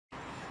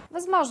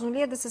Възможно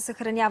ли е да се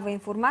съхранява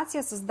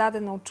информация,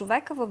 създадена от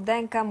човека, в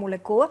ДНК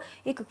молекула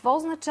и какво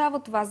означава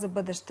това за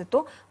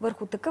бъдещето?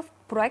 Върху такъв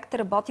проект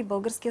работи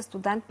българският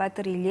студент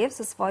Петър Илиев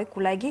със свои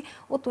колеги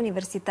от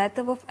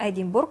университета в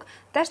Единбург.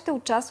 Те ще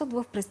участват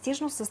в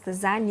престижно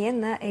състезание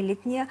на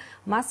елитния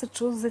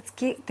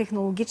Масачузетски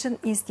технологичен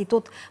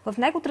институт. В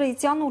него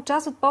традиционно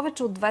участват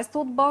повече от 200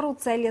 отбора от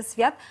целия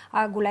свят,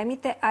 а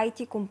големите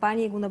IT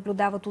компании го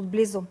наблюдават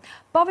отблизо.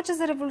 Повече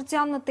за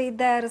революционната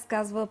идея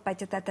разказва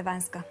Петя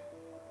Тетевенска.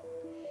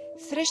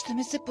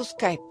 Срещаме се по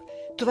скайп.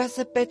 Това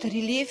са Петър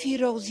Илиев и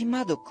Роузи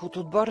Мадок от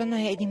отбора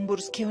на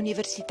Единбургския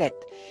университет.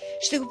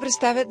 Ще го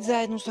представят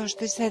заедно с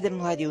още 7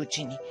 млади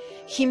учени.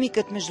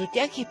 Химикът между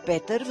тях е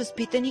Петър,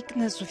 възпитаник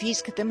на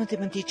Софийската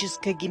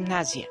математическа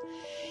гимназия.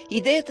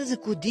 Идеята за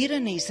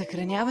кодиране и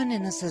съхраняване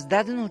на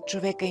създадена от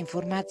човека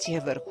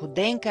информация върху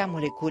ДНК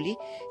молекули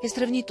е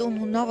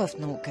сравнително нова в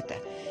науката.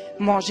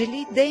 Може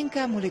ли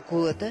ДНК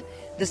молекулата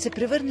да се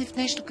превърне в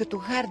нещо като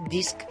хард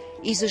диск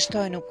и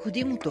защо е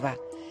необходимо това?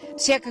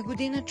 Всяка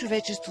година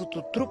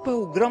човечеството трупа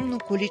огромно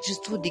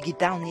количество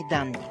дигитални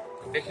данни.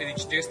 В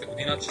 2040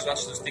 година числа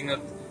ще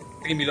достигнат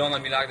 3 милиона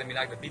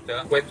милиарда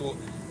бита, което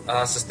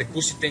с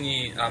текущите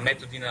ни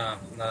методи на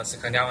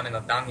съхраняване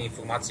на данни,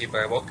 информация и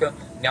преработка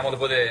няма да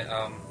бъде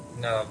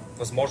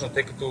възможно,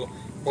 тъй като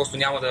просто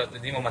няма да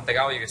има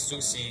материал и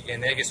ресурси и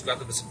енергия, с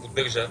която да се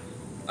поддържа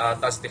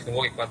тази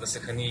технология, която да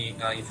съхрани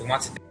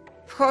информацията.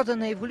 В хода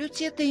на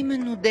еволюцията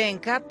именно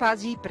ДНК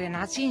пази и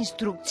пренася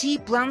инструкции и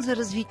план за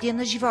развитие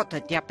на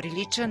живота. Тя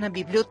прилича на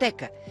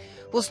библиотека.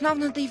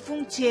 Основната й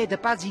функция е да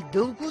пази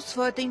дълго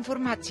своята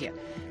информация.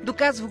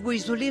 Доказва го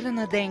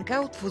изолирана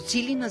ДНК от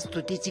фосили на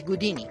стотици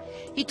години.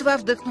 И това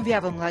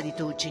вдъхновява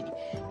младите учени.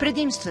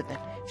 Предимствата: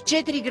 в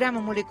 4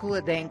 грама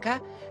молекула ДНК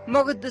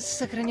могат да се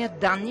съхранят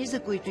данни, за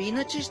които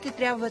иначе ще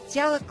трябва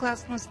цяла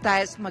класна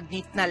стая с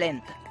магнитна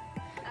лента.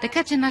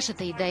 Така че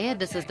нашата идея е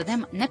да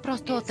създадем не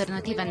просто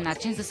алтернативен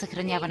начин за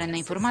съхраняване на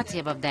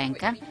информация в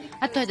ДНК,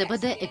 а той да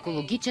бъде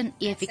екологичен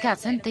и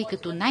ефикасен, тъй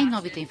като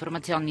най-новите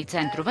информационни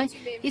центрове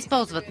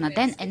използват на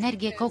ден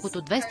енергия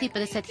колкото 250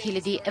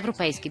 000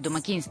 европейски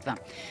домакинства.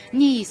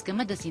 Ние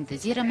искаме да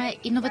синтезираме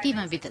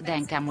иновативен вид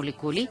ДНК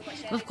молекули,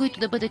 в които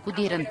да бъде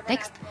кодиран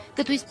текст,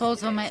 като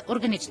използваме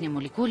органични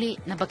молекули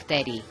на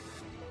бактерии.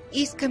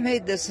 Искаме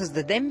да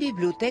създадем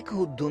библиотека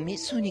от думи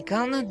с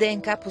уникална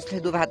ДНК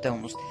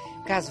последователност,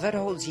 казва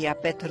Роузи, а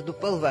Петър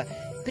допълва: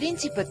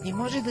 принципът ни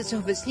може да се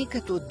обясни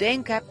като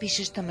ДНК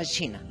пишеща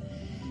машина.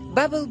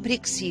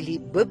 BabblED или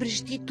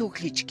бъбрещи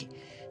тухлички.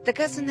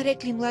 Така са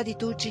нарекли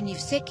младите учени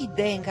всеки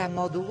ДНК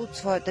модул от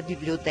своята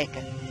библиотека.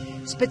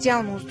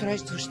 Специално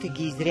устройство ще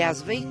ги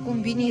изрязва и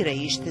комбинира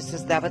и ще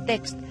създава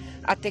текст,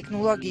 а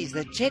технологии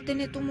за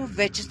четенето му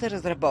вече са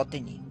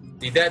разработени.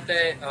 Идеята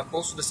е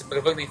просто да се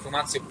превърне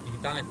информация от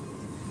дигитален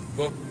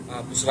в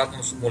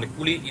последователност от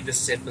молекули и да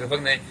се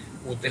превърне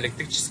от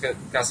електрическа,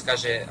 така се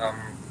каже,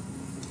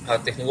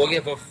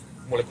 технология в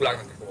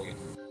молекулярна технология.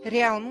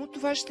 Реално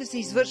това ще се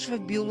извършва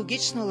в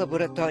биологична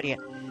лаборатория,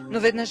 но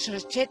веднъж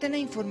разчетена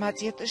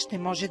информацията ще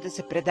може да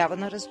се предава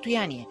на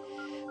разстояние.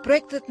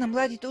 Проектът на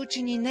младите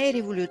учени не е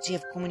революция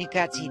в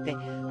комуникациите,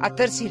 а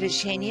търси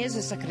решение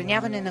за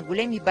съхраняване на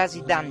големи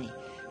бази данни.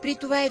 При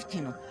това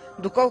ефтино,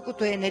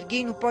 доколкото е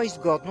енергийно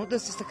по-изгодно да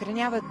се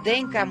съхраняват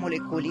ДНК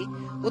молекули,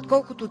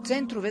 отколкото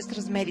центрове с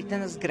размерите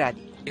на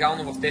сгради.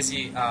 Реално в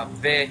тези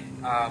две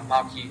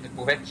малки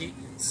проверки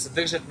се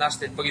съдържат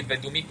нашите първи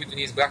 2 думи, които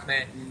ние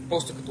избрахме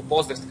просто като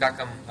поздрав така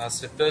към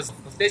света.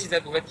 В тези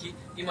 2 проверки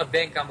има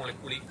ДНК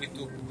молекули,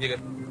 които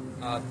кодират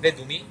 2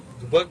 думи: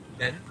 добър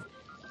ден.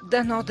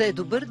 Дано да е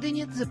добър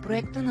денят за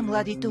проекта на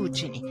младите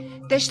учени.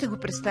 Те ще го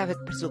представят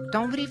през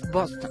октомври в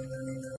Бостън.